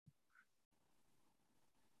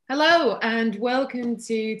Hello and welcome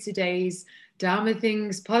to today's Dharma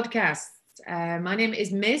Things podcast. My name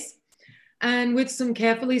is Miss, and with some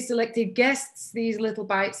carefully selected guests, these little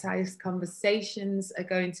bite-sized conversations are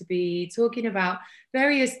going to be talking about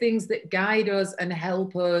various things that guide us and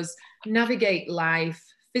help us navigate life,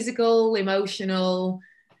 physical, emotional,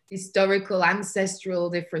 historical, ancestral,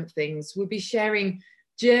 different things. We'll be sharing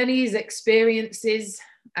journeys, experiences,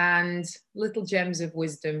 and little gems of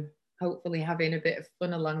wisdom, hopefully having a bit of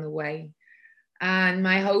fun along the way. And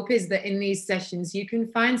my hope is that in these sessions, you can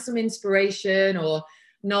find some inspiration or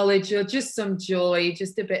knowledge or just some joy,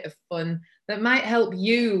 just a bit of fun that might help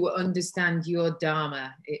you understand your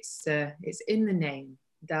Dharma. It's in the name,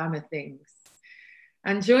 Dharma Things.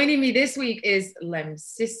 And joining me this week is Lemn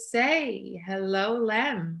Sissay. Hello,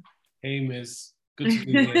 Lem. Hey, Miss. Good to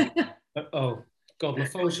be here. Oh, God, my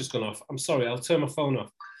phone's just gone off. I'm sorry. I'll turn my phone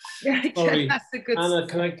off. Sorry. That's a good Anna,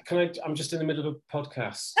 can I, I'm just in the middle of a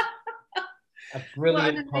podcast. A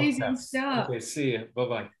brilliant what an amazing podcast. start. Okay, see you.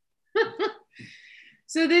 Bye-bye.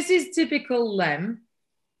 So this is typical Lem,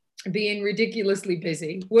 being ridiculously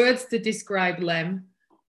busy. Words to describe Lem: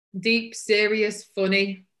 deep, serious,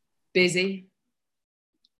 funny, busy.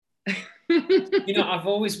 You know, I've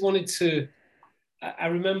always wanted to, I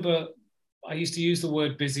remember I used to use the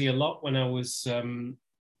word busy a lot when I was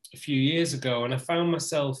a few years ago, and I found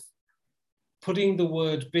myself putting the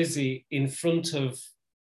word busy in front of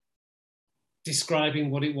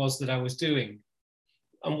describing what it was that I was doing.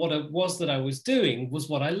 And what it was that I was doing was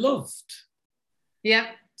what I loved.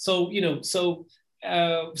 Yeah. So, you know,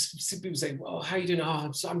 people say, well, how are you doing?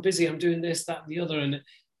 Oh, I'm busy. I'm doing this, that, and the other. And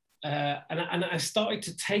I started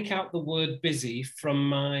to take out the word busy from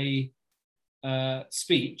my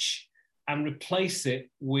speech and replace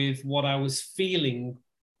it with what I was feeling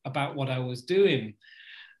about what I was doing.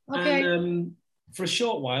 Okay. And for a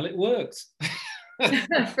short while, it worked.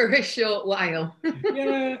 For a short while.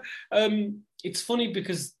 Yeah. It's funny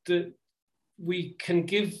because we can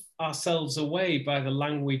give ourselves away by the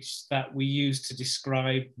language that we use to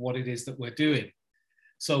describe what it is that we're doing.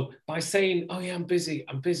 So by saying, oh yeah, I'm busy,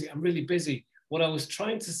 I'm really busy, what I was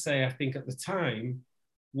trying to say, I think at the time,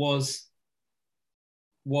 was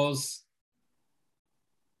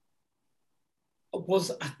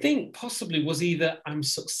I think possibly was either I'm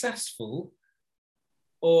successful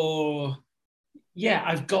or, yeah,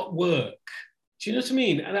 I've got work. Do you know what I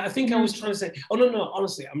mean? And I think I was trying to say, oh, no,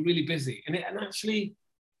 honestly, I'm really busy. And actually,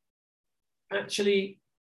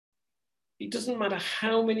 it doesn't matter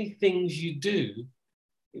how many things you do.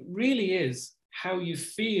 It really is how you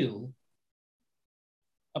feel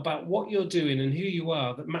about what you're doing and who you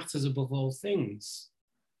are that matters above all things.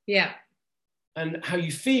 Yeah. And how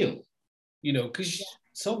you feel, you know, because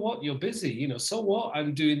so what, you're busy, you know, so what,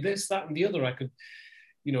 I'm doing this, that, and the other. I could,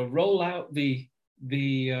 you know, roll out the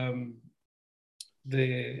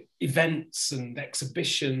events and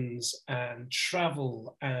exhibitions and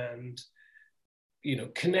travel and, you know,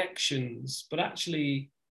 connections. But actually,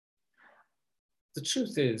 the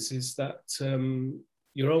truth is that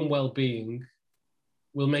your own well-being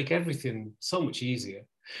will make everything so much easier.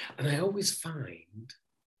 And I always find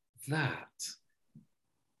that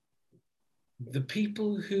the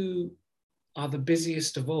people who are the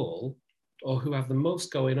busiest of all, or who have the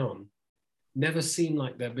most going on, never seem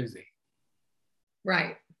like they're busy.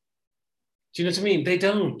 Right. Do you know what I mean? They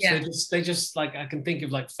don't. Yeah. They just like, I can think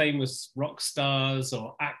of like famous rock stars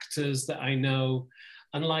or actors that I know,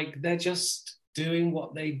 and like they're just doing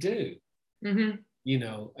what they do. Mm-hmm. You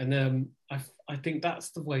know, and I think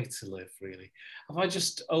that's the way to live, really. Have I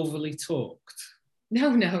just overly talked?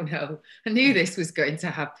 No. I knew this was going to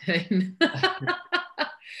happen.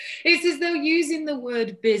 It's as though using the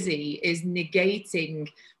word busy is negating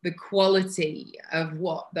the quality of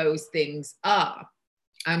what those things are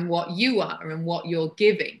and what you are and what you're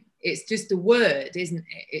giving. It's just a word, isn't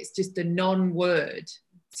it? It's just a non-word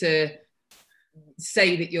to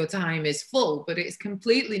say that your time is full, but it's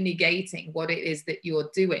completely negating what it is that you're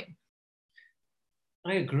doing.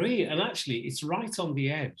 I agree. And actually, it's right on the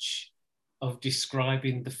edge of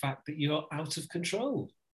describing the fact that you're out of control.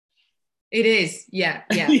 It is, yeah.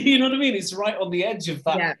 You know what I mean? It's right on the edge of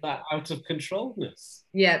that, yeah. that out of controlness.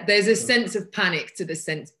 Yeah, there's a sense of panic to the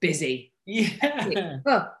sense busy. Yeah.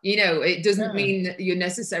 Well, you know, it doesn't mean that you're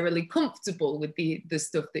necessarily comfortable with the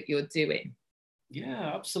stuff that you're doing.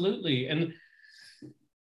 Yeah, absolutely. And,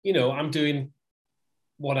 you know, I'm doing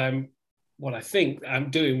what I think I'm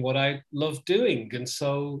doing what I love doing. And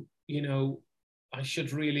so, you know, I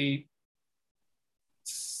should really,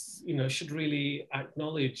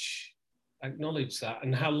 acknowledge that,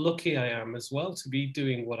 and how lucky I am as well to be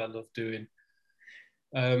doing what I love doing.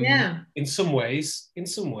 Yeah. In some ways.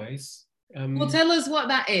 Well, tell us what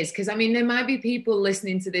that is, because I mean, there might be people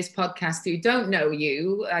listening to this podcast who don't know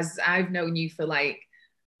you, as I've known you for like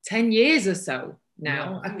 10 years or so Yeah,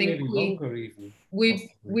 now. I I think think maybe longer even.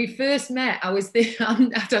 we first met. I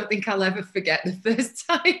don't think I'll ever forget the first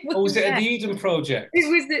time Oh, we was it at met. the Eden Project? It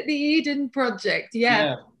was at the Eden Project, yeah.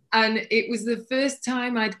 Yeah. And it was the first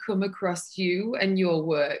time I'd come across you and your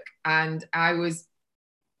work, and I was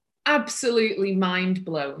absolutely mind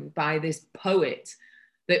blown by this poet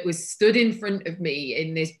that was stood in front of me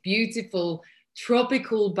in this beautiful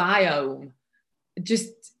tropical biome,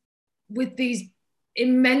 just with these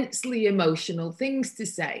immensely emotional things to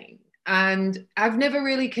say. And I've never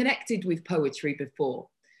really connected with poetry before.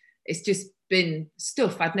 It's just been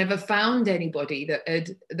stuff. I'd never found anybody that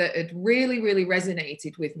had really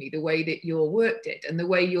resonated with me the way that your work did, and the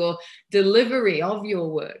way your delivery of your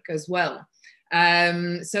work as well.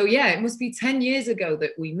 So yeah, it must be 10 years ago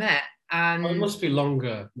that we met. And Oh, it must be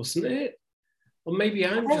longer, mustn't it? Or maybe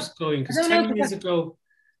I'm just going, I don't know,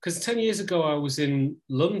 because 10 years ago I was in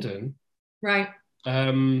London. right.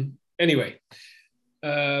 Anyway.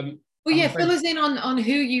 Well, yeah, fill us in on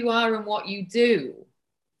who you are and what you do.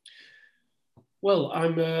 Well,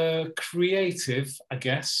 I'm a creative, I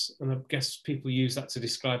guess, and I guess people use that to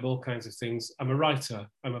describe all kinds of things. I'm a writer,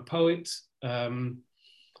 I'm a poet.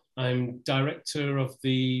 I'm director of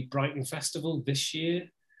the Brighton Festival this year.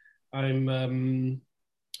 I've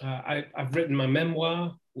written my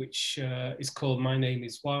memoir, which is called My Name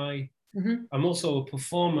Is Why. Mm-hmm. I'm also a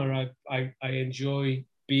performer. I enjoy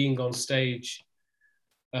being on stage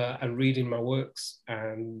and reading my works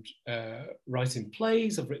and writing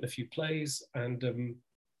plays. I've written a few plays and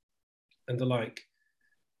the like.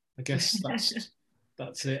 I guess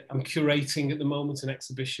that's it. I'm curating at the moment an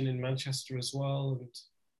exhibition in Manchester as well. And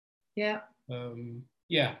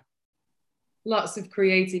yeah. Lots of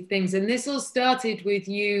creative things. And this all started with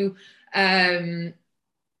you being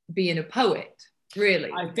a poet,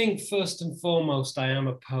 really. I think first and foremost, I am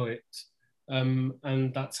a poet.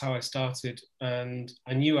 And that's how I started. And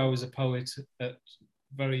I knew I was a poet at a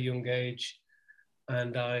very young age.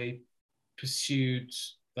 And I pursued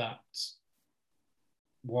that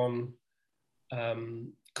one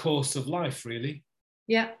course of life, really.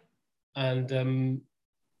 Yeah. And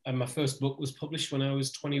my first book was published when I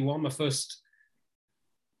was 21. My first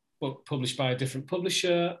book published by a different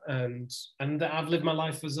publisher. And I've lived my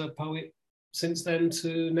life as a poet since then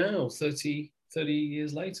to now, 30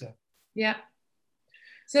 years later. Yeah.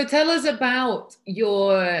 So tell us about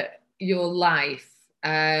your life.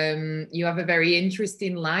 You have a very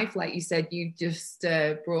interesting life. Like you said, you just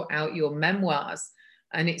brought out your memoirs,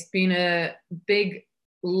 and it's been a big,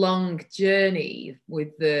 long journey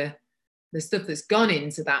with the stuff that's gone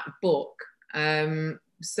into that book.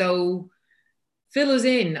 So fill us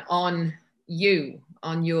in on you,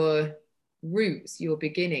 on your roots, your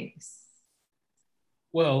beginnings.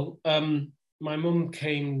 Well, my mum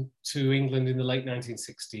came to England in the late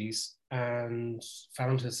 1960s and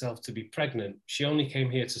found herself to be pregnant. She only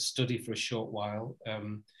came here to study for a short while.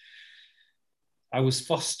 I was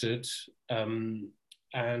fostered, and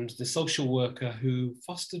the social worker who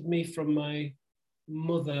fostered me from my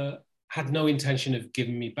mother had no intention of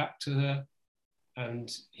giving me back to her,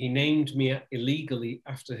 and he named me illegally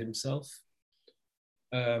after himself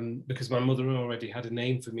because my mother already had a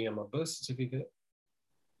name for me on my birth certificate.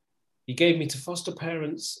 He gave me to foster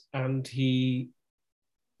parents, and he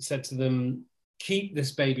said to them, "Keep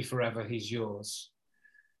this baby forever, he's yours,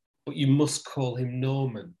 but you must call him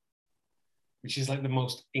Norman," which is like the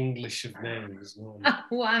most English of names. Norman.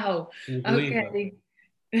 Wow. Can you believe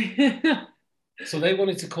that? So they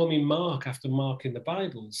wanted to call me Mark after Mark in the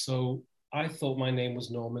Bible. So I thought my name was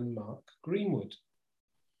Norman Mark Greenwood.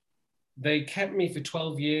 They kept me for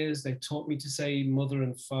 12 years. They taught me to say mother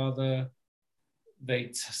and father.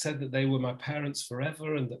 They said that they were my parents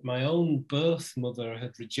forever and that my own birth mother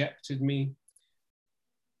had rejected me,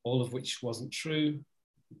 all of which wasn't true.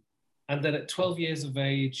 And then at 12 years of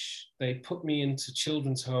age, they put me into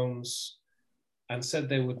children's homes and said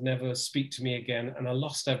they would never speak to me again. And I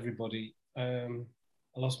lost everybody. I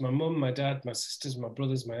lost my mum, my dad, my sisters, my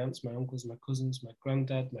brothers, my aunts, my uncles, my cousins, my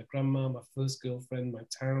granddad, my grandma, my first girlfriend, my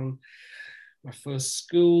town, my first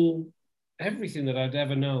school, everything that I'd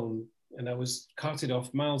ever known. And I was carted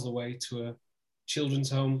off miles away to a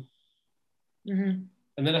children's home. Mm-hmm.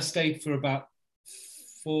 And then I stayed for about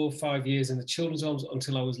 4 or 5 years in the children's homes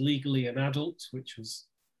until I was legally an adult, which was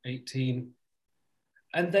 18.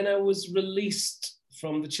 And then I was released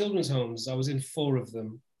from the children's homes. I was in 4 of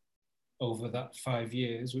them over that 5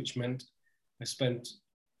 years, which meant I spent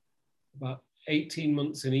about 18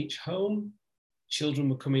 months in each home. children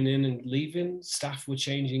were coming in and leaving, staff were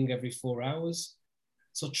changing every 4 hours.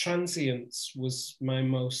 So transience was my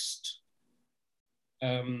most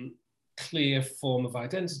clear form of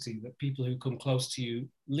identity, that people who come close to you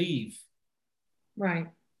leave. Right.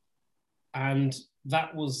 And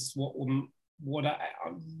that was what I,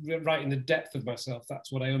 right in the depth of myself,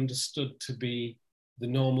 that's what I understood to be the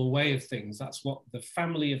normal way of things. That's what the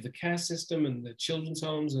family of the care system and the children's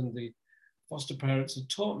homes and the foster parents had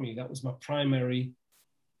taught me. That was my primary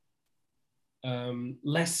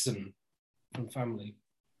lesson from family.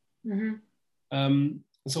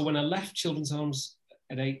 So when I left children's homes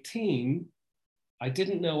at 18, I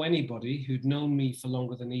didn't know anybody who'd known me for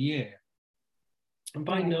longer than a year. And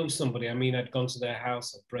by know somebody, I mean I'd gone to their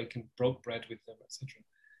house, I'd broke bread with them, etc.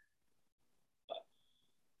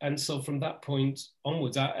 And so from that point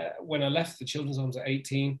onwards, when I left the children's homes at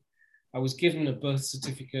 18, I was given a birth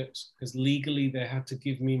certificate, because legally they had to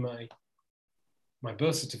give me my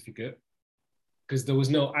birth certificate, because there was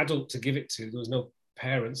no adult to give it to. There was no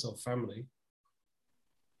parents or family.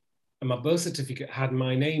 And my birth certificate had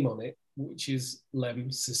my name on it, which is Lemn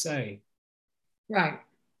Sissay. Right.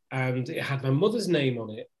 And it had my mother's name on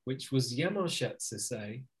it, which was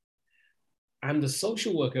Sissay. And the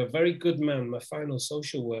social worker, a very good man, my final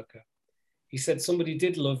social worker, he said, somebody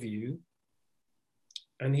did love you.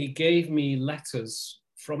 And he gave me letters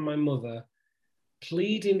from my mother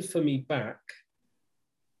pleading for me back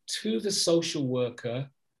to the social worker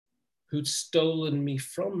who'd stolen me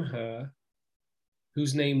from her,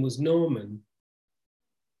 whose name was Norman.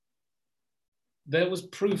 There was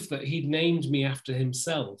proof that he'd named me after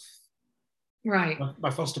himself. Right.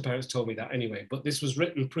 My foster parents told me that anyway, but this was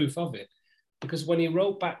written proof of it. Because when he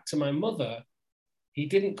wrote back to my mother, he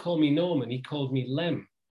didn't call me Norman, he called me Lem.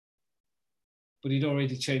 But he'd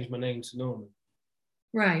already changed my name to Norman.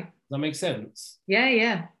 Right. Does that make sense? Yeah,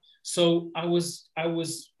 yeah. So I was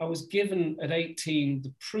given at 18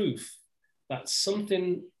 the proof that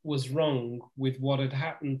something was wrong with what had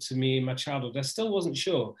happened to me in my childhood. I still wasn't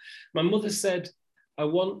sure. My mother said, I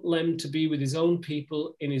want Lem to be with his own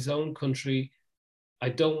people in his own country. I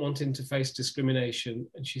don't want him to face discrimination.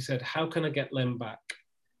 And she said, how can I get Lem back?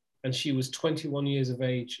 And she was 21 years of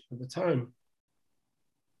age at the time.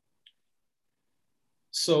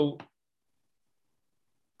 So,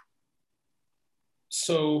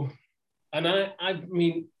 and I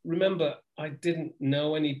mean, remember, I didn't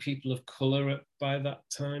know any people of color by that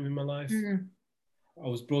time in my life. I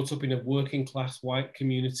was brought up in a working class white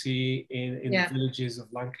community in the villages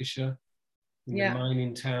of Lancashire, in the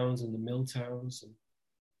mining towns and the mill towns. And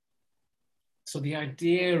so the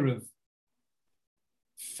idea of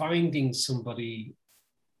finding somebody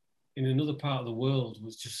in another part of the world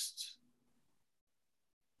was just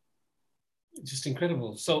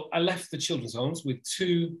incredible. So I left the children's homes with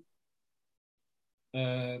two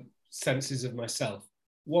senses of myself.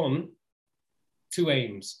 Two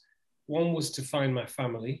aims. One was to find my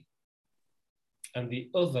family, and the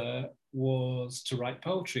other was to write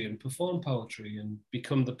poetry and perform poetry and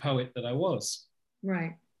become the poet that I was.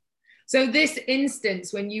 Right. So this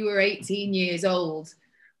instance, when you were 18 years old,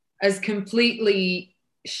 has completely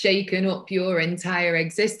shaken up your entire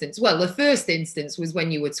existence. Well, the first instance was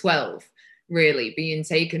when you were 12, really, being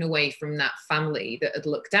taken away from that family that had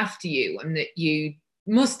looked after you and that you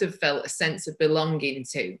must have felt a sense of belonging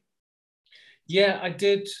to. Yeah, I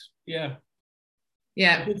did. Yeah.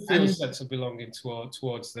 Yeah. I did feel a sense of belonging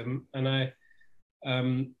towards them. And I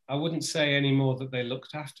wouldn't say anymore that they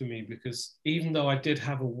looked after me, because even though I did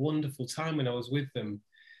have a wonderful time when I was with them,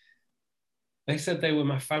 they said they were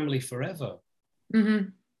my family forever. Mm-hmm.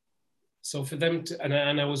 So for them to,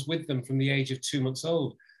 and I was with them from the age of 2 months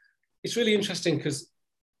old. It's really interesting because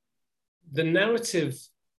the narrative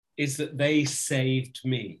is that they saved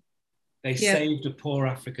me. They saved a poor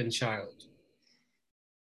African child.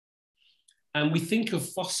 And we think of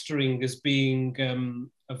fostering as being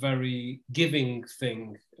a very giving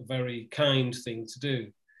thing, a very kind thing to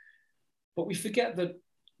do. But we forget that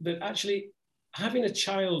actually having a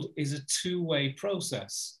child is a two-way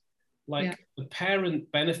process. Like the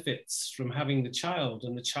parent benefits from having the child,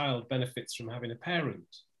 and the child benefits from having a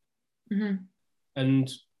parent. Mm-hmm.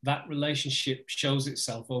 And that relationship shows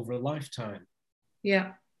itself over a lifetime.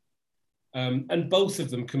 Yeah. And both of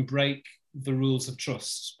them can break the rules of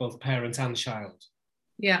trust, both parent and child.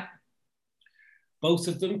 Yeah. Both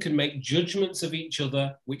of them can make judgments of each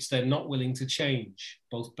other, which they're not willing to change,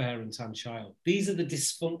 both parent and child. These are the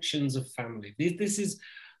dysfunctions of family. This is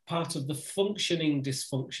part of the functioning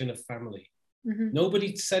dysfunction of family. Mm-hmm.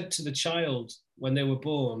 Nobody said to the child when they were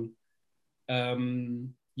born,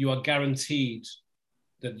 you are guaranteed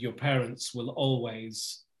that your parents will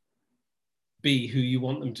always be who you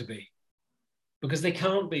want them to be, because they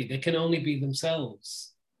can't be. They can only be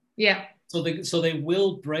themselves. Yeah. So they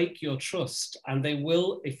will break your trust, and they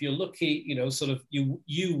will, if you're lucky, sort of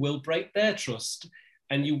you will break their trust,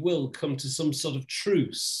 and you will come to some sort of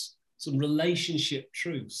truce, some relationship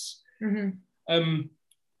truce. Mm-hmm.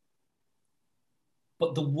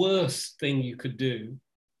 But the worst thing you could do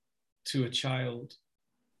to a child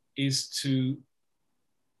is to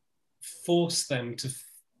force them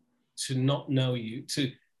to not know you,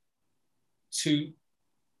 to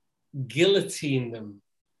guillotine them,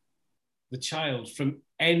 the child, from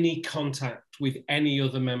any contact with any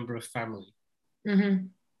other member of family. Mm-hmm.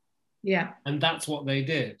 Yeah. And that's what they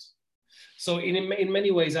did. So in many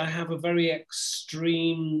ways, I have a very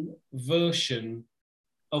extreme version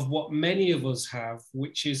of what many of us have,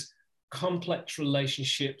 which is complex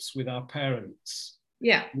relationships with our parents.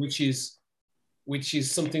 Yeah. Which is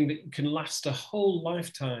something that can last a whole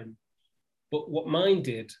lifetime. But what mine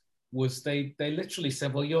did was they literally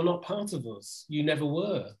said, well, you're not part of us. You never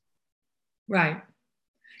were. Right.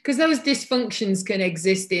 Because those dysfunctions can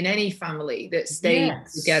exist in any family that stays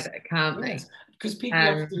together, can't they? Because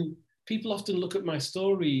people often look at my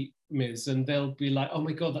story, Ms., and they'll be like, oh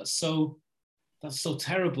my God, that's so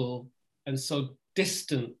terrible and so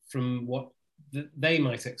distant from what they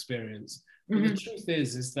might experience. But the truth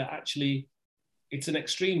is that actually it's an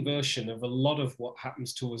extreme version of a lot of what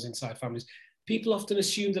happens to us inside families. People often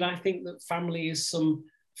assume that I think that family is some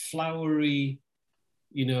flowery,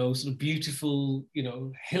 sort of beautiful,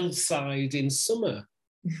 hillside in summer.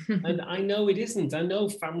 And I know it isn't. I know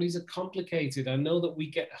families are complicated. I know that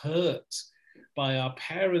we get hurt by our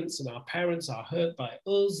parents, and our parents are hurt by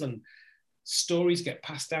us, and stories get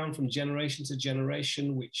passed down from generation to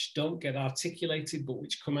generation which don't get articulated, but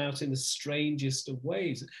which come out in the strangest of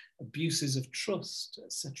ways, abuses of trust,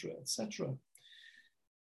 etc., etc.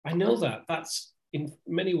 I know that. That's in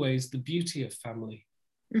many ways the beauty of family.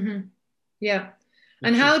 Mm-hmm. Yeah.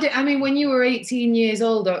 And when you were 18 years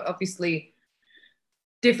old, obviously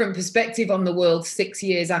different perspective on the world 6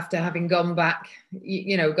 years after having gone back,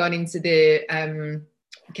 gone into the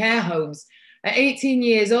care homes. At 18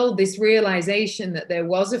 years old, this realization that there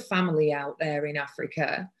was a family out there in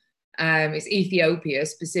Africa, it's Ethiopia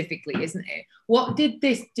specifically, isn't it? What did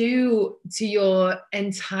this do to your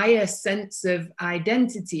entire sense of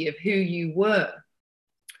identity of who you were?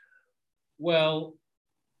 Well,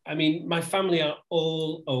 I mean, my family are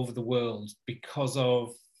all over the world because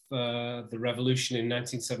of the revolution in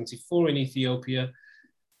 1974 in Ethiopia.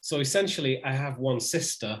 So essentially, I have one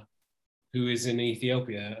sister who is in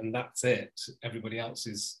Ethiopia, and that's it. Everybody else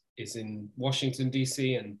is in Washington,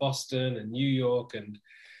 DC, and Boston, and New York, and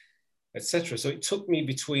etc. So it took me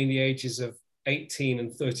between the ages of 18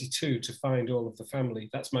 and 32 to find all of the family.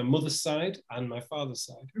 That's my mother's side and my father's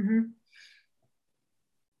side.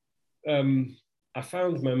 I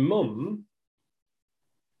found my mum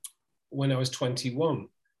when I was 21.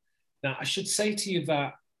 Now, I should say to you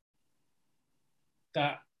that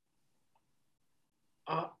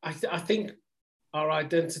I think our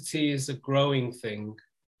identity is a growing thing.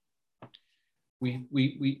 We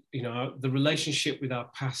the relationship with our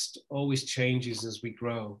past always changes as we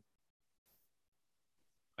grow.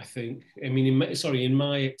 I think. I mean, in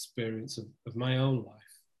my experience of my own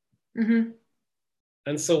life.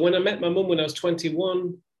 And so when I met my mum when I was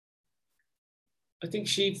 21, I think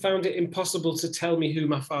she found it impossible to tell me who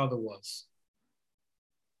my father was.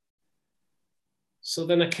 So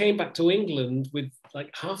then I came back to England with like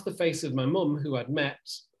half the face of my mum, who I'd met,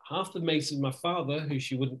 half the face of my father, who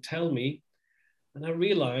she wouldn't tell me. And I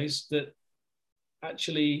realized that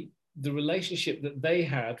actually the relationship that they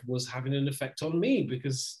had was having an effect on me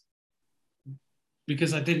because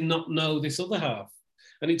I did not know this other half.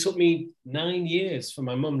 And it took me 9 years for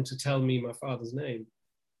my mum to tell me my father's name.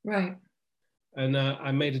 Right. And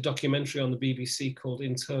I made a documentary on the BBC called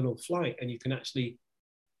Internal Flight, and you can actually,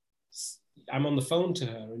 I'm on the phone to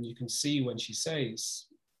her and you can see when she says,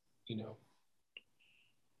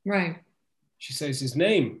 Right. She says his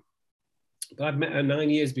name. But I'd met her 9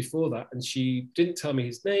 years before that, and she didn't tell me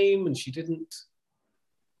his name, and she wouldn't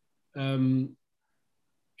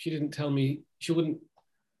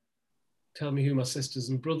tell me who my sisters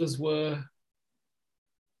and brothers were.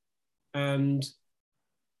 And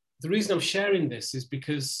the reason I'm sharing this is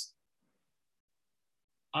because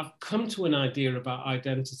I've come to an idea about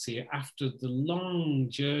identity after the long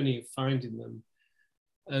journey of finding them,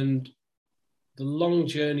 and the long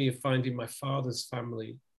journey of finding my father's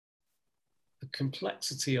family, the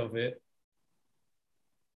complexity of it,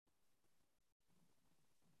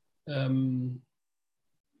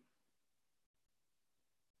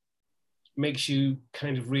 makes you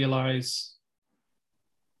kind of realize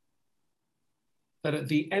that at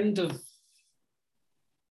the end of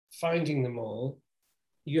finding them all,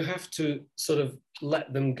 you have to sort of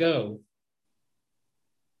let them go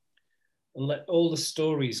and let all the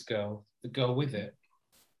stories go that go with it.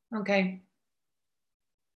 Okay.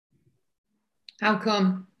 How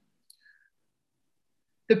come?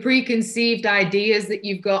 The preconceived ideas that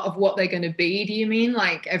you've got of what they're going to be, do you mean?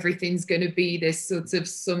 Like everything's going to be this sort of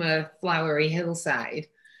summer flowery hillside?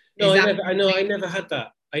 No, I never had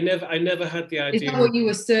that. I never had the idea. Is that what you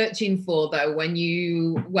were searching for, though, when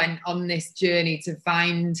you went on this journey to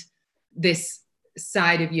find this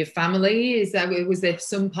side of your family? Was there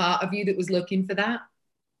some part of you that was looking for that?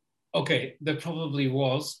 Okay, there probably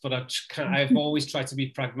was, but I've always tried to be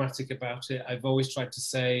pragmatic about it. I've always tried to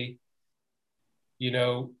say,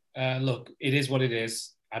 look, it is what it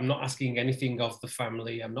is. I'm not asking anything of the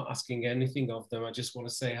family. I'm not asking anything of them. I just want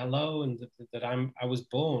to say hello and that I was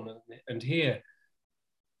born and here.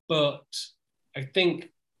 But I think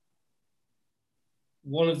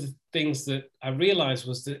one of the things that I realized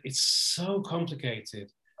was that it's so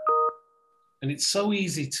complicated and it's so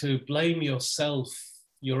easy to blame yourself,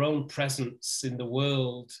 your own presence in the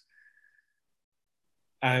world,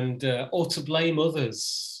 and or to blame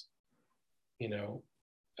others, and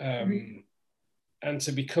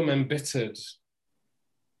to become embittered.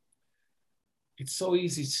 It's so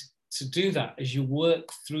easy to do that as you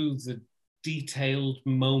work through the detailed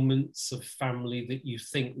moments of family that you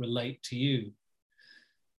think relate to you.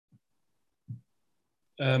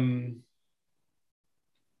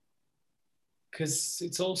 Because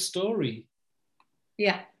it's all story.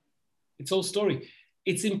 Yeah. It's all story.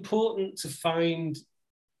 It's important to find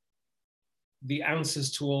the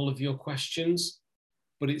answers to all of your questions,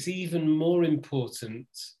 but it's even more important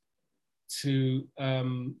to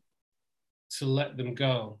let them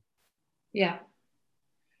go. Yeah.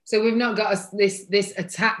 So we've not got this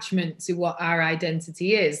attachment to what our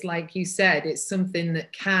identity is. Like you said, it's something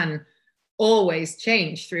that can always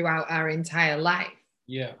change throughout our entire life.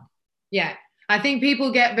 Yeah. Yeah. I think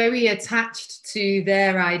people get very attached to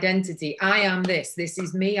their identity. I am this. This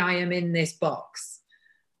is me. I am in this box.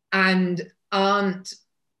 And aren't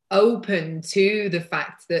open to the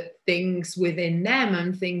fact that things within them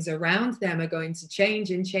and things around them are going to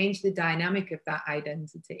change and change the dynamic of that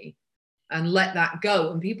identity and let that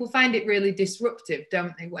go. And people find it really disruptive,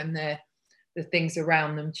 don't they, when the things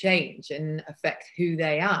around them change and affect who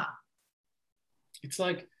they are. It's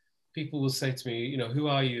like people will say to me, who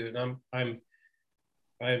are you? And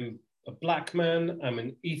I'm a black man, I'm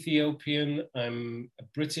an Ethiopian, I'm a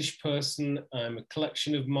British person, I'm a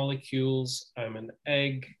collection of molecules, I'm an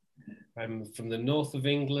egg, I'm from the north of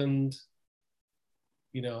England,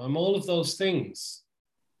 I'm all of those things.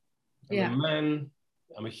 I'm a man,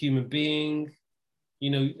 I'm a human being,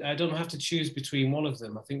 I don't have to choose between one of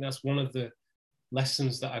them. I think that's one of the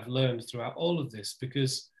lessons that I've learned throughout all of this,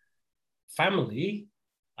 because family,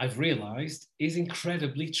 I've realized, is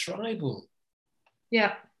incredibly tribal.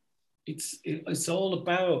 Yeah. It's all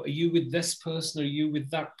about, are you with this person, or are you with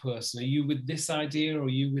that person? Are you with this idea, or are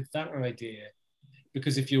you with that idea?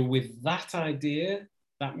 Because if you're with that idea,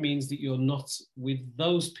 that means that you're not with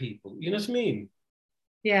those people. You know what I mean?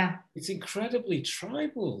 Yeah. It's incredibly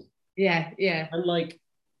tribal. Yeah, yeah. And like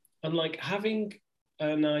having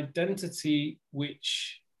an identity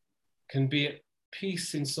which can be at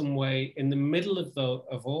peace in some way in the middle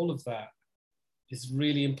of all of that is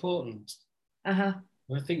really important. Uh-huh.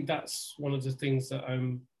 And I think that's one of the things that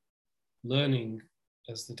I'm learning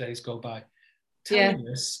as the days go by. Tell me,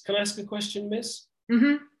 Miss, can I ask a question, Miss?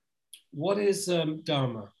 Mm-hmm. What is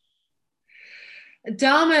Dharma?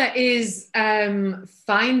 Dharma is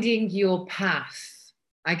finding your path.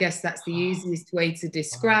 I guess that's the easiest way to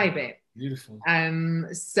describe it. Beautiful.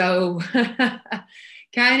 So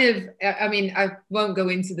kind of, I mean, I won't go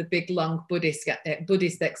into the big, long Buddhist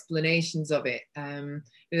explanations of it.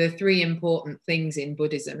 There are three important things in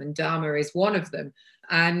Buddhism, and Dharma is one of them.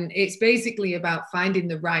 And it's basically about finding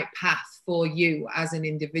the right path for you as an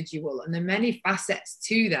individual. And there are many facets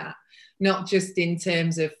to that, not just in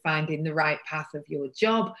terms of finding the right path of your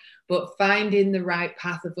job, but finding the right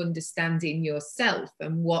path of understanding yourself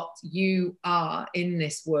and what you are in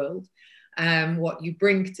this world, what you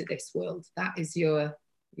bring to this world. That is your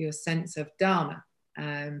sense of Dharma.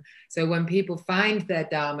 So when people find their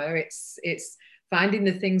Dharma, it's finding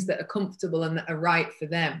the things that are comfortable and that are right for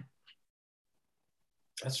them.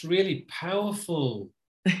 That's really powerful.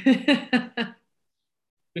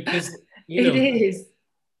 Because, it is.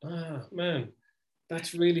 Man,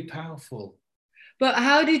 that's really powerful. But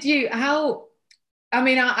how I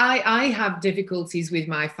mean, I have difficulties with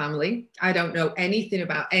my family. I don't know anything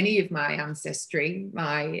about any of my ancestry.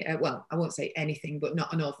 Well, I won't say anything, but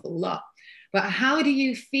not an awful lot. But how do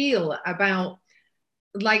you feel about,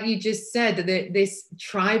 like you just said, this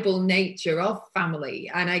tribal nature of family?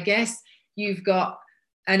 And I guess you've got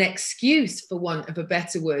an excuse, for want of a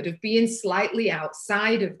better word, of being slightly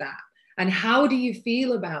outside of that. And how do you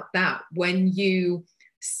feel about that when you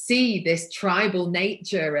see this tribal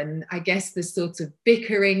nature, and I guess the sort of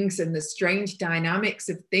bickerings and the strange dynamics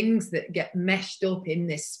of things that get meshed up in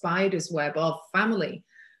this spider's web of family?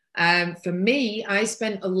 For me, I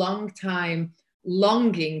spent a long time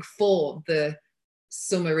longing for the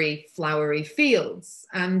summery, flowery fields,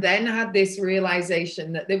 and then had this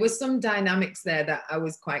realization that there was some dynamics there that I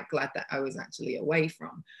was quite glad that I was actually away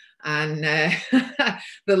from. And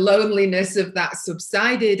the loneliness of that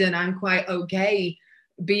subsided, and I'm quite okay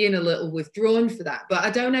being a little withdrawn for that. But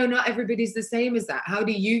I don't know, not everybody's the same as that. How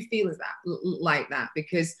do you feel as that, like that?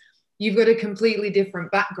 Because you've got a completely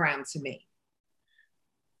different background to me.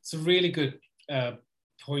 It's a really good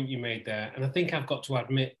point you made there. And I think I've got to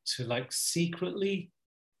admit to, like, secretly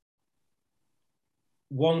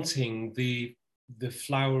wanting the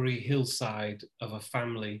flowery hillside of a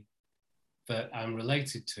family that I'm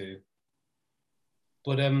related to.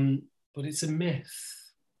 But it's a myth.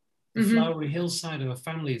 The flowery hillside of a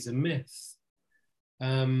family is a myth.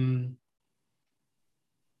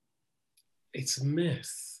 It's a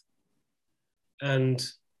myth. And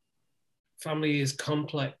family is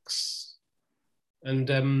complex.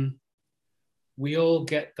 And we all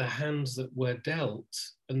get the hands that we're dealt.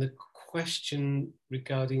 And the question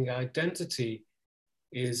regarding identity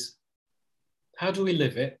is, how do we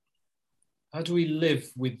live it? How do we live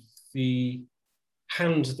with the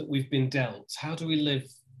hand that we've been dealt? How do we live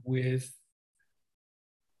with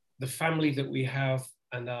the family that we have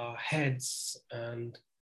and our heads, and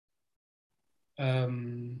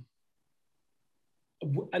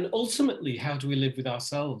ultimately, how do we live with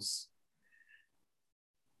ourselves?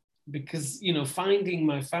 Because, you know, finding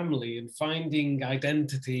my family and finding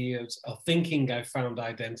identity, or thinking I found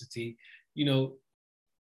identity, you know,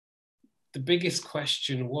 the biggest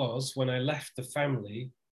question was, when I left the family,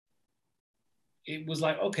 it was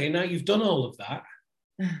like, okay, now you've done all of that.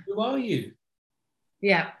 Who are you?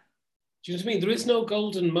 Yeah. Do you know what I mean? There is no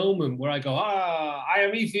golden moment where I go, I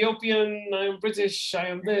am Ethiopian, I am British, I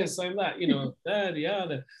am this, I am that, you know,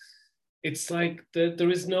 there. It's like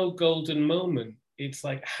there is no golden moment. It's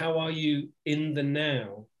like, how are you in the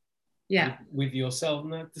now? Yeah. With yourself?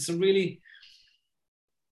 And it's really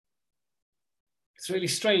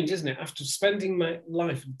strange, isn't it? After spending my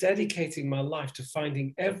life, dedicating my life to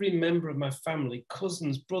finding every member of my family,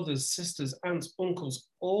 cousins, brothers, sisters, aunts, uncles,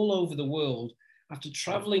 all over the world, after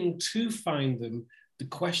traveling to find them, the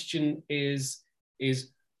question is,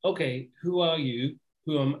 okay, who are you?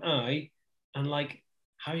 Who am I? And, like,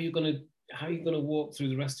 how are you going to walk through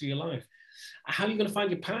the rest of your life? How are you going to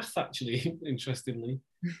find your path, actually, interestingly?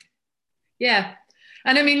 Yeah.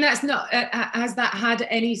 And I mean, that's not, has that had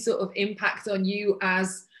any sort of impact on you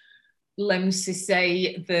as Lemn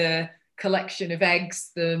Sissay, the collection of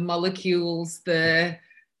eggs, the molecules, the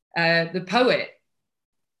poet?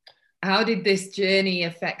 How did this journey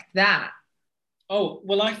affect that? Oh,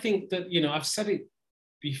 well, I think that, you know, I've said it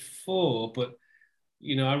before, but,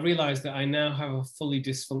 you know, I realize that I now have a fully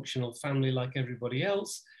dysfunctional family like everybody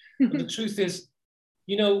else. But the truth is,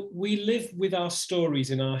 you know, we live with our stories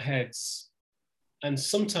in our heads. And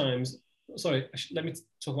sometimes, let me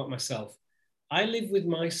talk about myself. I live with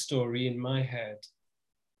my story in my head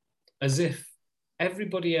as if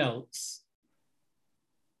everybody else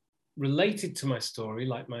related to my story,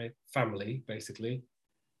 like my family, basically,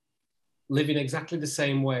 live in exactly the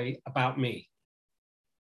same way about me.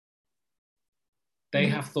 They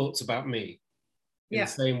have thoughts about me in the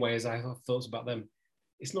same way as I have thoughts about them.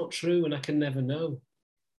 It's not true, and I can never know.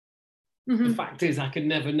 The fact is, I can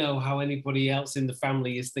never know how anybody else in the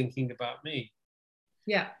family is thinking about me.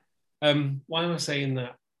 Yeah. Why am I saying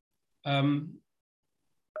that?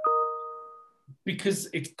 Because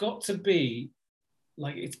it's got to be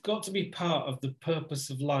part of the purpose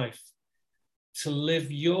of life, to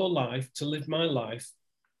live your life, to live my life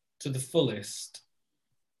to the fullest.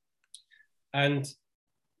 And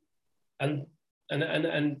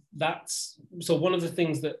that's, so one of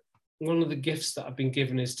the gifts that I've been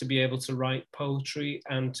given is to be able to write poetry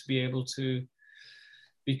and to be able to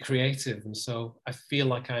be creative. And so I feel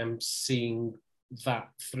like I'm seeing that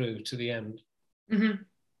through to the end.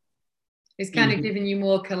 It's kind of giving you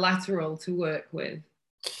more collateral to work with.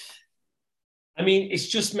 I mean, it's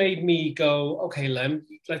just made me go, okay, Lem,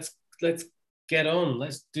 let's get on.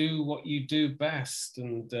 Let's do what you do best.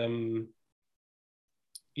 And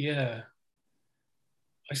yeah,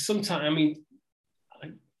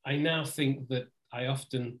 I now think that I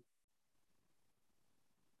often,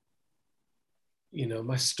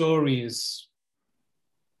 my story is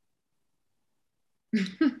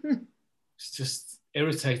it's just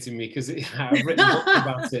irritating me because I've written books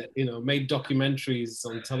about it, made documentaries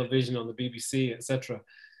on television, on the BBC, etc.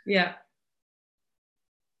 Yeah.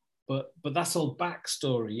 But that's all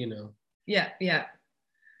backstory, Yeah, yeah.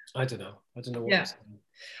 I don't know what yeah.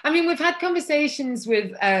 I mean, we've had conversations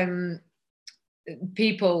with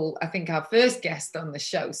people. I think our first guest on the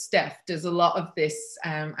show, Steph, does a lot of this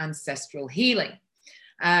ancestral healing.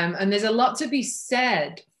 And there's a lot to be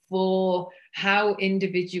said for how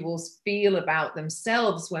individuals feel about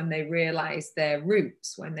themselves when they realize their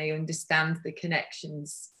roots, when they understand the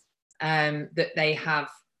connections that they have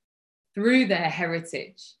through their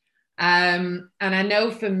heritage. And I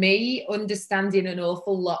know for me, understanding an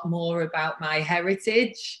awful lot more about my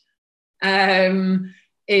heritage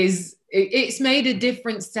it's made a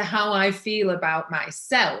difference to how I feel about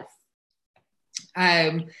myself.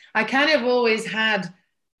 I kind of always had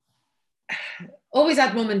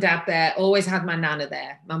mum and dad there, always had my nana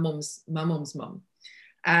there, my mum's mum.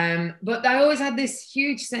 But I always had this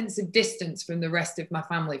huge sense of distance from the rest of my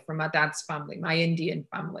family, from my dad's family, my Indian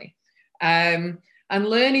family. And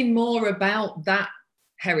learning more about that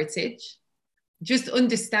heritage, just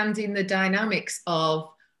understanding the dynamics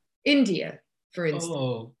of India, for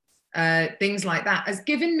instance, things like that, has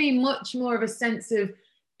given me much more of a sense of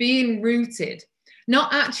being rooted,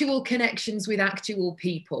 not actual connections with actual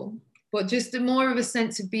people, but just more of a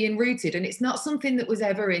sense of being rooted. And it's not something that was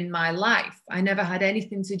ever in my life. I never had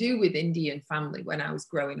anything to do with Indian family when I was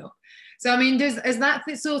growing up. So, I mean, has that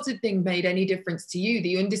sort of thing made any difference to you?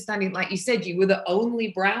 The understanding, like you said, you were the only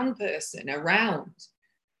brown person around,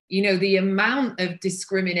 the amount of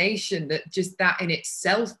discrimination that just that in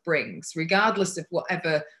itself brings, regardless of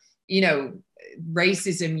whatever,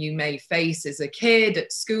 racism you may face as a kid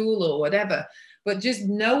at school or whatever. But just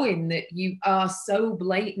knowing that you are so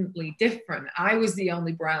blatantly different. I was the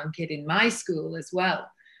only brown kid in my school as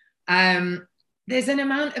well. There's an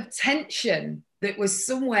amount of tension that was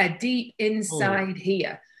somewhere deep inside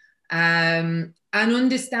here. And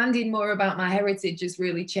understanding more about my heritage has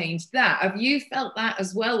really changed that. Have you felt that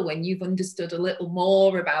as well when you've understood a little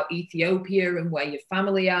more about Ethiopia and where your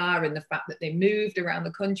family are and the fact that they moved around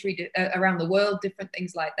the country, around the world, different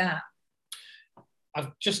things like that?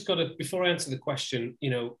 I've just got to, before I answer the question,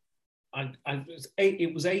 it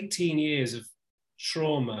was 18 years of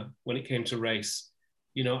trauma when it came to race.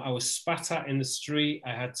 I was spat at in the street.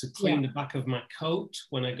 I had to clean the back of my coat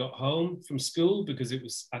when I got home from school because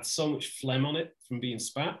had so much phlegm on it from being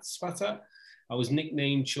spat at. I was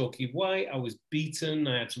nicknamed Chalky White. I was beaten.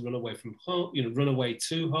 I had to run away from home, run away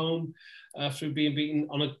to home through being beaten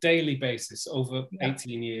on a daily basis over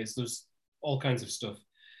 18 years. There's all kinds of stuff.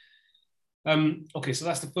 Okay, so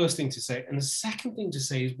that's the first thing to say. And the second thing to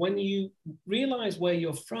say is when you realize where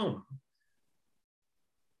you're from,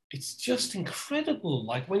 it's just incredible.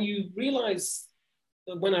 Like when I realized,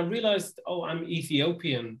 I'm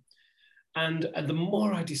Ethiopian, and the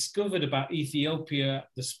more I discovered about Ethiopia,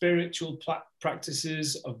 the spiritual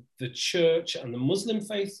practices of the church and the Muslim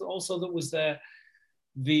faith also that was there,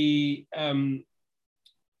 the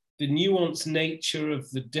nuanced nature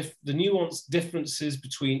of the nuanced differences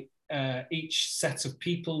between each set of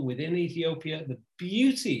people within Ethiopia, the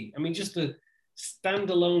beauty, just the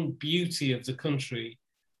standalone beauty of the country.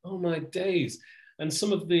 Oh my days. And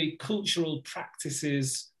some of the cultural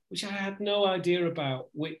practices, which I had no idea about,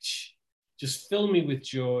 which just fill me with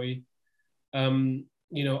joy. And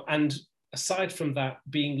aside from that,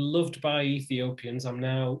 being loved by Ethiopians, I'm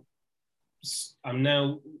now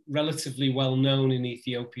relatively well known in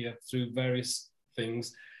Ethiopia through various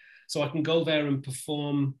things. So I can go there and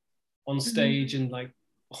perform on stage and like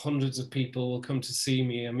hundreds of people will come to see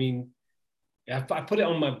me. I put it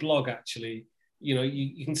on my blog actually.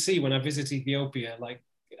 You can see when I visit Ethiopia, like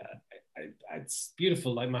it's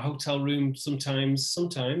beautiful. Like my hotel room sometimes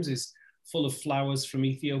is full of flowers from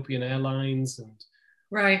Ethiopian Airlines, and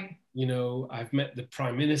I've met the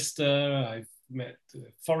Prime Minister, I've met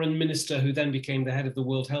the Foreign Minister, who then became the head of the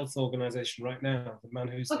World Health Organization right now, the man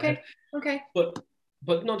who's the head.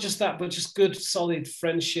 But not just that, but just good, solid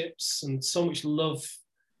friendships and so much love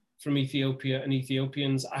from Ethiopia and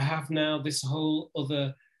Ethiopians. I have now this whole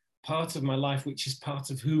other part of my life, which is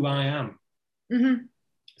part of who I am.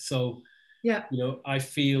 So, I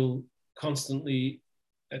feel constantly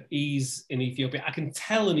at ease in Ethiopia. I can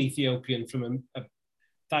tell an Ethiopian from a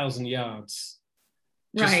 1,000 yards.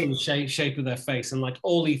 just Right. from the shape of their face. And like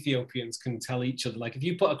all Ethiopians can tell each other. Like if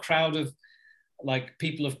you put a crowd of like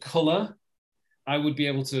people of color, I would be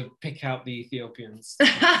able to pick out the Ethiopians.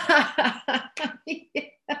 Yeah.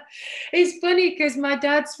 It's funny because my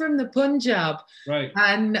dad's from the Punjab. Right.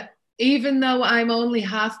 And even though I'm only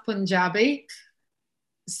half Punjabi,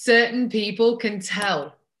 certain people can tell.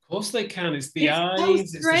 Of course they can. It's the It's so eyes,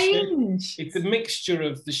 it's the shape, strange. it's the mixture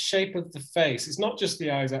of the shape of the face. It's not just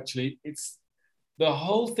the eyes, actually. It's the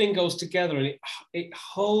whole thing goes together, and it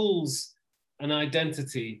holds an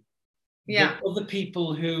identity Yeah. that other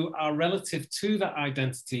people who are relative to that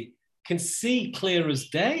identity can see clear as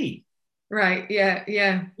day. Right. Yeah.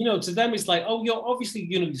 Yeah. You know, to them, it's like, oh, you're obviously,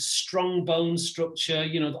 you know, strong bone structure,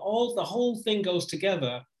 you know, the whole thing goes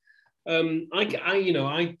together. I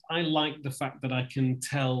like the fact that I can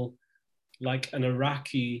tell like an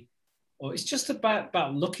Iraqi, or it's just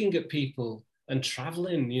about looking at people and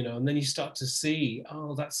traveling, you know, and then you start to see,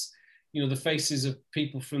 oh, that's, you know, the faces of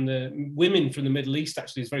people from the women from the Middle East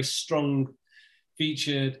actually is very strong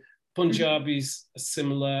featured. Punjabis are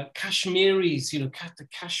similar. Kashmiris, you know, the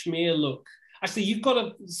Kashmir look. Actually, you've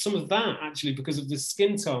got some of that actually because of the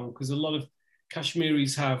skin tone, because a lot of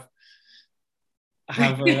Kashmiris have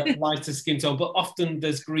a lighter skin tone, but often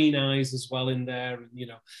there's green eyes as well in there, you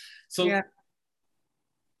know. So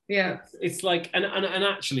yeah, it's like, and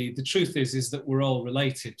actually the truth is that we're all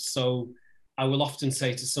related. So I will often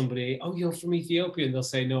say to somebody, oh, you're from Ethiopia, and they'll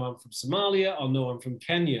say, no, I'm from Somalia, or no, I'm from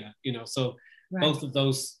Kenya, you know. So both of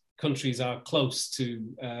those countries are close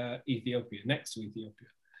to Ethiopia, next to Ethiopia.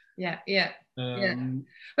 Yeah.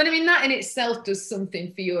 But I mean, that in itself does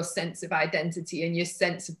something for your sense of identity and your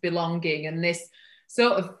sense of belonging, and this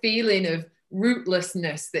sort of feeling of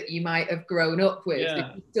rootlessness that you might have grown up with,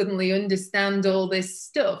 that you suddenly understand all this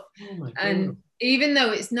stuff. Oh my God. And even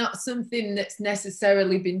though it's not something that's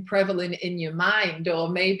necessarily been prevalent in your mind, or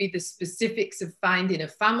maybe the specifics of finding a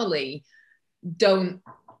family don't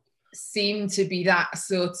seem to be that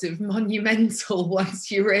sort of monumental once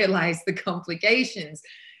you realize the complications,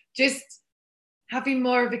 just having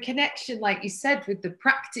more of a connection, like you said, with the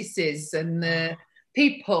practices and the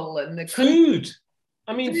people and the food.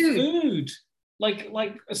 I mean, food. Like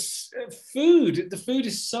food. The food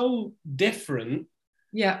is so different.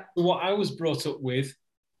 Yeah. To what I was brought up with,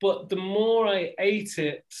 but the more I ate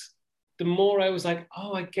it, the more I was like,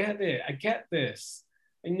 oh, I get it. I get this,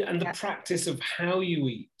 and the practice of how you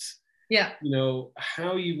eat. Yeah. You know,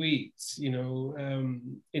 how you eat. You know,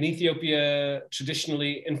 in Ethiopia,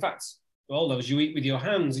 traditionally, in fact, all those you eat with your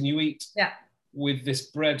hands, and you eat. Yeah. With this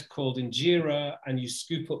bread called injera, and you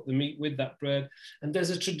scoop up the meat with that bread. And there's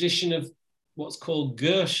a tradition of what's called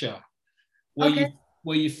gersha,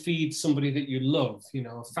 where you feed somebody that you love, you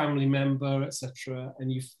know, a family member, etc.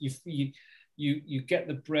 And you get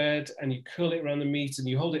the bread and you curl it around the meat and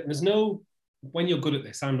you hold it. And there's no, when you're good at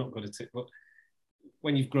this, I'm not good at it, but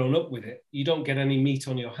when you've grown up with it, you don't get any meat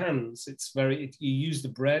on your hands. You use the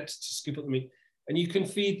bread to scoop up the meat, and you can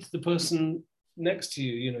feed the person next to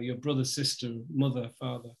you, you know, your brother, sister, mother,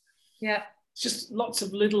 father. Yeah. It's just lots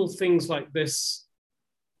of little things like this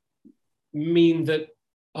mean that,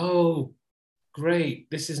 oh, great,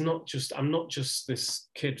 I'm not just this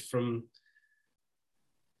kid from,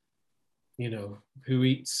 you know, who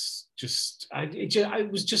eats I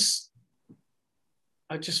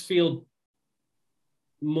just feel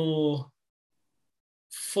more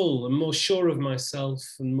full and more sure of myself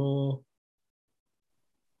and more,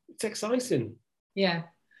 it's exciting. Yeah.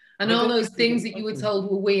 And all those things that you were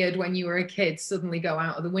told were weird when you were a kid suddenly go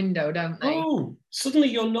out of the window, don't they? Oh, suddenly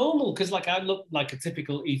you're normal, because like I look like a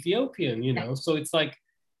typical Ethiopian, you know. So it's like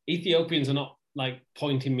Ethiopians are not like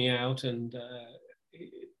pointing me out, and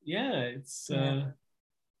it's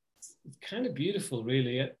kind of beautiful,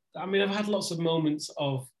 really. I mean, I've had lots of moments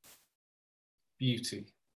of beauty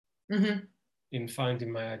in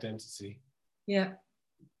finding my identity. Yeah.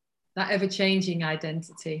 That ever-changing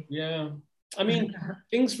identity. Yeah. I mean,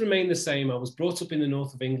 things remain the same. I was brought up in the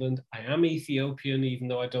north of England. I am Ethiopian, even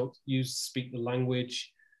though I don't speak the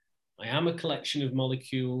language. I am a collection of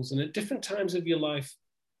molecules. And at different times of your life,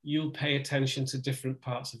 you'll pay attention to different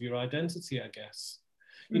parts of your identity, I guess.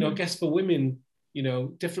 You know, I guess for women, you know,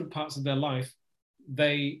 different parts of their life,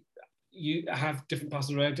 you have different parts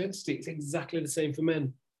of their identity. It's exactly the same for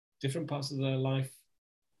men. Different parts of their life.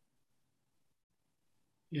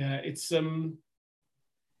 Yeah, it's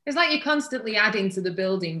like you're constantly adding to the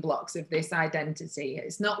building blocks of this identity.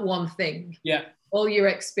 It's not one thing. Yeah. All your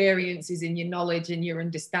experiences and your knowledge and your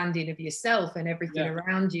understanding of yourself and everything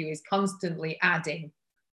around you is constantly adding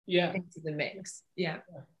into the mix. Yeah.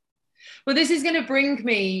 Well, this is going to bring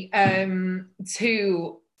me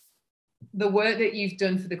to the work that you've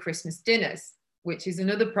done for the Christmas dinners, which is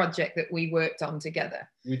another project that we worked on together.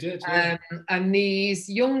 We did, yeah. And these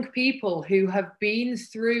young people who have been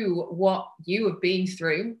through what you have been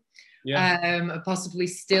through, are possibly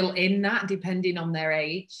still in that, depending on their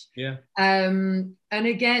age. Yeah. And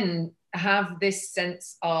again, have this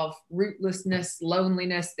sense of rootlessness,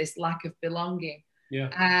 loneliness, this lack of belonging.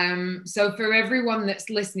 Yeah. So for everyone that's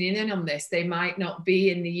listening in on this, they might not be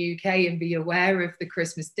in the UK and be aware of the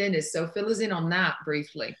Christmas dinners. So fill us in on that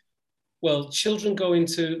briefly. Well, children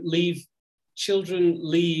leave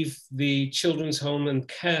the children's home and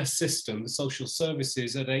care system, the social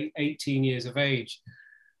services, at 18 years of age.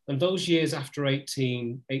 And those years after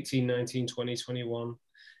 18, 19, 20, 21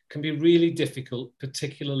 can be really difficult,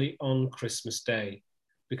 particularly on Christmas Day,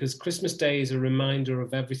 because Christmas Day is a reminder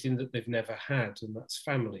of everything that they've never had, and that's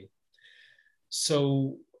family.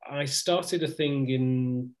 So I started a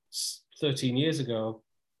thing 13 years ago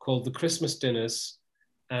called the Christmas Dinners.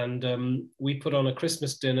 And we put on a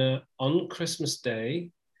Christmas dinner on Christmas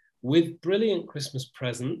Day with brilliant Christmas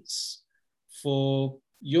presents for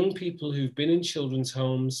young people who've been in children's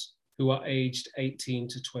homes who are aged 18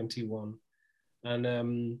 to 21.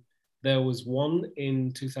 And there was one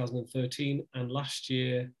in 2013, and last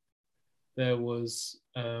year there was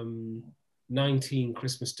 19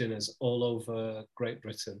 Christmas dinners all over Great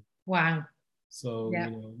Britain. Wow. So,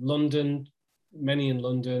 London, many in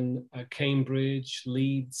London, Cambridge,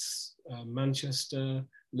 Leeds, Manchester,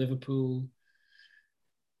 Liverpool,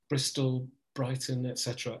 Bristol, Brighton,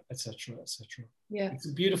 etc., etc., etc. Yeah, it's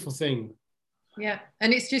a beautiful thing. Yeah,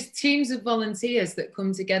 and it's just teams of volunteers that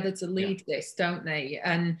come together to lead this, don't they?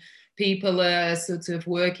 And people are sort of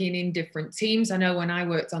working in different teams. I know when I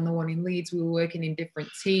worked on the one in Leeds, we were working in different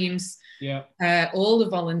teams. Yeah. All the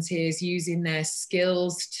volunteers using their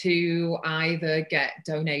skills to either get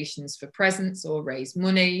donations for presents or raise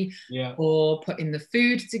money, or putting the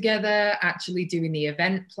food together, actually doing the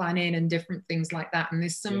event planning and different things like that. And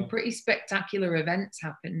there's some pretty spectacular events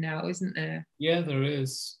happen now, isn't there? Yeah, there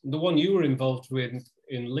is. The one you were involved with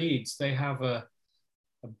in Leeds, they have a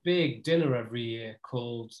big dinner every year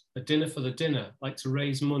called a dinner for the dinner, like to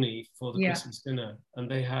raise money for the Christmas dinner. And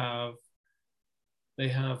they have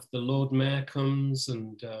the Lord Mayor comes,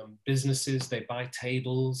 and businesses, they buy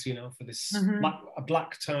tables, for this a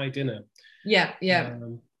black tie dinner.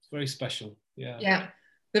 It's very special. Yeah.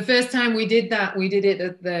 The first time we did that, we did it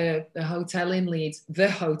at the hotel in Leeds. The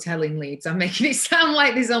hotel in Leeds. I'm making it sound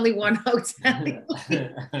like there's only one hotel in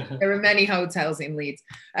Leeds. There are many hotels in Leeds.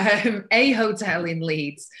 A hotel in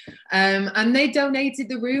Leeds. And they donated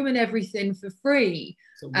the room and everything for free.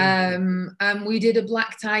 And we did a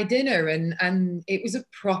black tie dinner, and it was a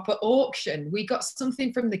proper auction. We got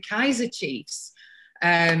something from the Kaiser Chiefs.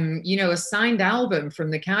 A signed album from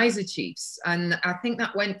the Kaiser Chiefs. And I think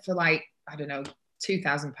that went for like, I don't know,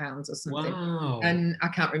 £2,000 or something. Wow. And I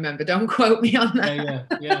can't remember, don't quote me on that.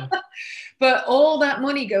 Yeah. But all that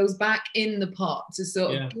money goes back in the pot to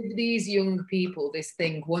sort of give these young people this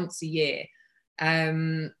thing once a year,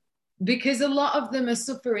 because a lot of them are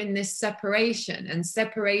suffering this separation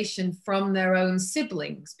from their own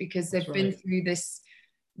siblings, because they've been through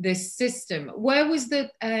this system. Where was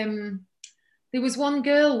there was one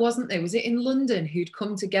girl, wasn't there? Was it in London, who'd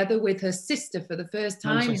come together with her sister for the first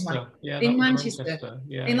time in Manchester?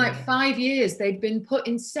 In 5 years, they'd been put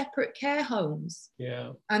in separate care homes.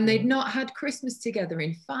 And they'd not had Christmas together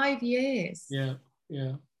in 5 years. They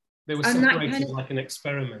were separated like an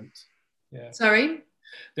experiment. Sorry?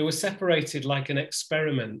 They were separated like an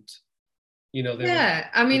experiment.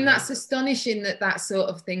 I mean, that's astonishing that sort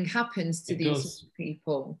of thing happens to these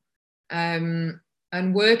people.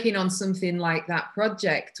 And working on something like that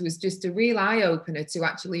project was just a real eye-opener to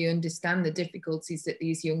actually understand the difficulties that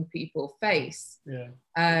these young people face.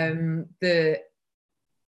 The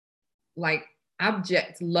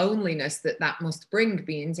abject loneliness that must bring,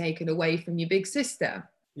 being taken away from your big sister.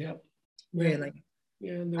 Really.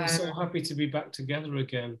 And they were so happy to be back together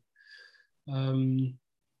again.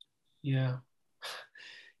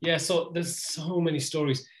 So there's so many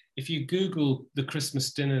stories. If you Google the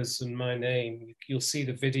Christmas dinners and my name, you'll see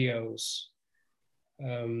the videos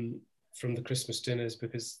from the Christmas dinners,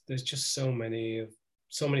 because there's just so many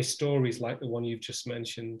stories like the one you've just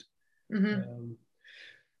mentioned.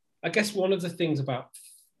 I guess one of the things about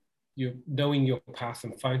knowing your path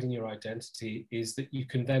and finding your identity is that you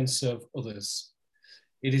can then serve others.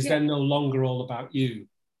 It is then no longer all about you.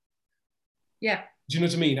 Do you know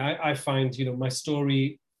what I mean? I find, my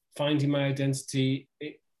story, finding my identity,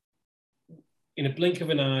 in a blink of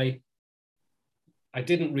an eye, I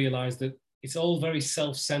didn't realize that it's all very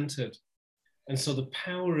self-centered. And so the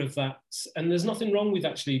power of that, and there's nothing wrong with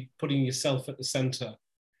actually putting yourself at the center,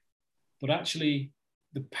 but actually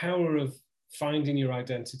the power of finding your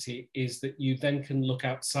identity is that you then can look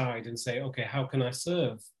outside and say, okay, how can I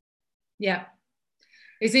serve? Yeah.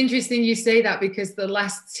 It's interesting you say that, because the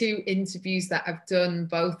last two interviews that I've done,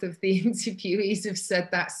 both of the interviewees have said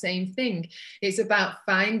that same thing. It's about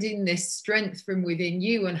finding this strength from within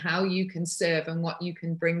you and how you can serve and what you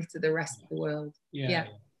can bring to the rest of the world. Yeah.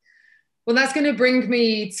 Well, that's going to bring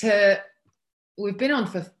me to, we've been on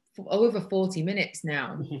for over 40 minutes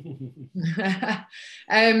now.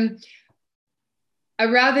 A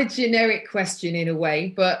rather generic question in a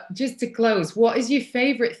way, but just to close, what is your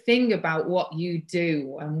favorite thing about what you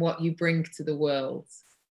do and what you bring to the world?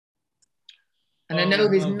 And I know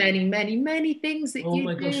there's many, many, many things that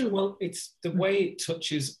you do. Gosh. Well, it's the way it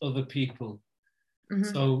touches other people.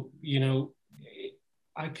 So, you know,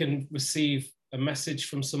 I can receive a message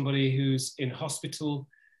from somebody who's in hospital,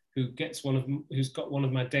 who's got one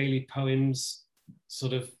of my daily poems,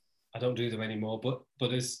 sort of, I don't do them anymore,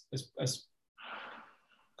 but as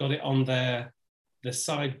got it on the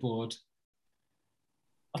sideboard.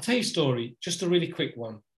 I'll tell you a story, just a really quick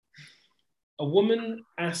one. A woman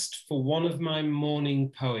asked for one of my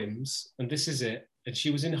morning poems, and this is it, and she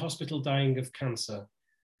was in hospital dying of cancer,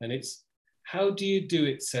 and it's, how do you do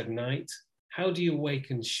it, said night, how do you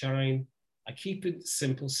wake and shine, I keep it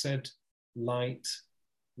simple, said light,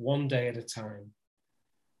 one day at a time.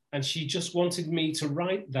 And she just wanted me to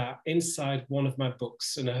write that inside one of my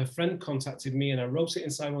books. And her friend contacted me and I wrote it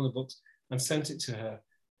inside one of the books and sent it to her.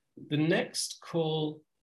 The next call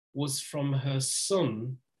was from her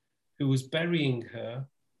son, who was burying her,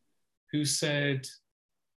 who said,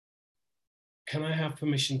 can I have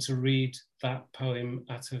permission to read that poem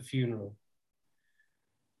at her funeral?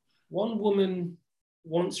 One woman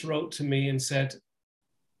once wrote to me and said,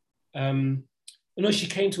 she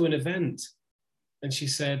came to an event and she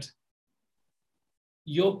said,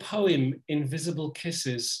 your poem, Invisible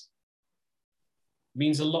Kisses,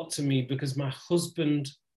 means a lot to me because my husband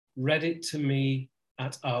read it to me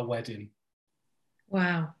at our wedding.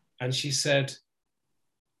 Wow. And she said,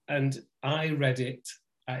 and I read it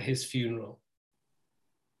at his funeral.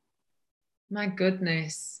 My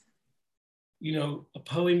goodness. You know, a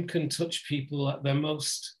poem can touch people at their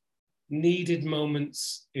most needed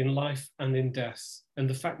moments in life and in death. And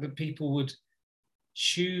the fact that people would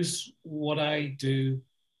choose what I do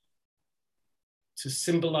to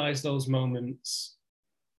symbolize those moments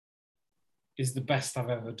is the best I've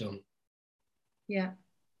ever done. Yeah.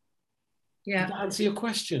 Yeah. Did that answer your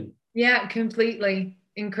question? Yeah, completely.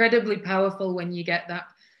 Incredibly powerful when you get that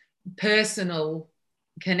personal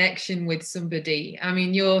connection with somebody. I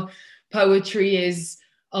mean, your poetry is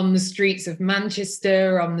on the streets of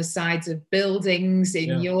Manchester, on the sides of buildings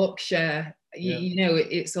in Yorkshire. You know,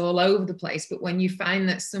 it's all over the place. But when you find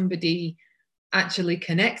that somebody actually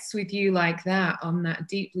connects with you like that on that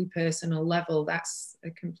deeply personal level, that's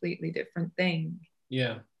a completely different thing.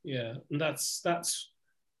 Yeah. And that's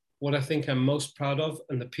what I think I'm most proud of.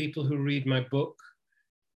 And the people who read my book,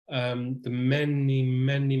 the many,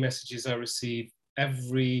 many messages I receive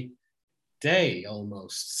every day,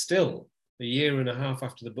 almost still, a year and a half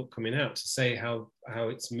after the book coming out, to say how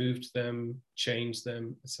it's moved them, changed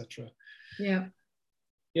them, etc. Yeah.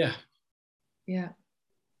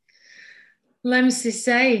 Lemn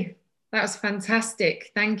Sissay, that was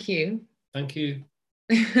fantastic. Thank you. Thank you.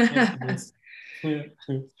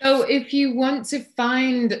 So if you want to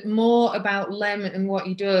find more about Lemn and what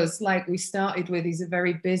he does, like we started with, he's a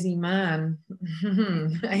very busy man.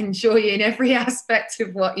 Enjoying every aspect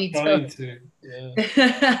of what he does.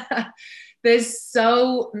 There's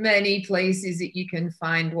so many places that you can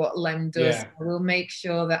find what Lemn does. I will make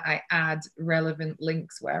sure that I add relevant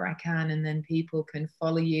links where I can, and then people can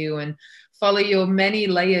follow you and follow your many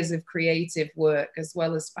layers of creative work, as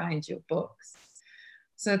well as find your books.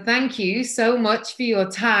 So thank you so much for your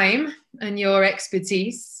time and your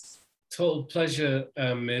expertise. Total pleasure,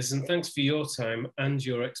 Ms. And thanks for your time and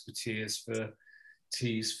your expertise for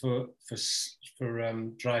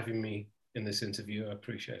driving me in this interview. I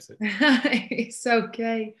appreciate it. It's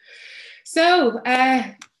okay. So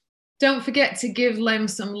don't forget to give Lemn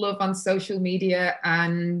some love on social media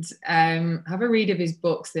and have a read of his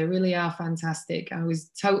books. They really are fantastic. I was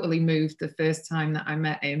totally moved the first time that I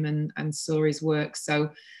met him and saw his work. So,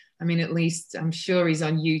 I mean, at least I'm sure he's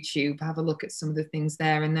on YouTube. Have a look at some of the things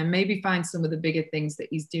there, and then maybe find some of the bigger things that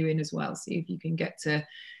he's doing as well. See if you can get to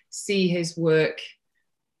see his work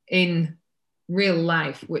in real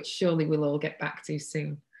life, which surely we'll all get back to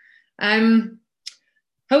soon.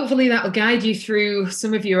 Hopefully that will guide you through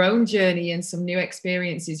some of your own journey and some new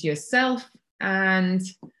experiences yourself. and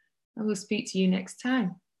I will speak to you next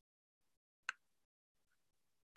time.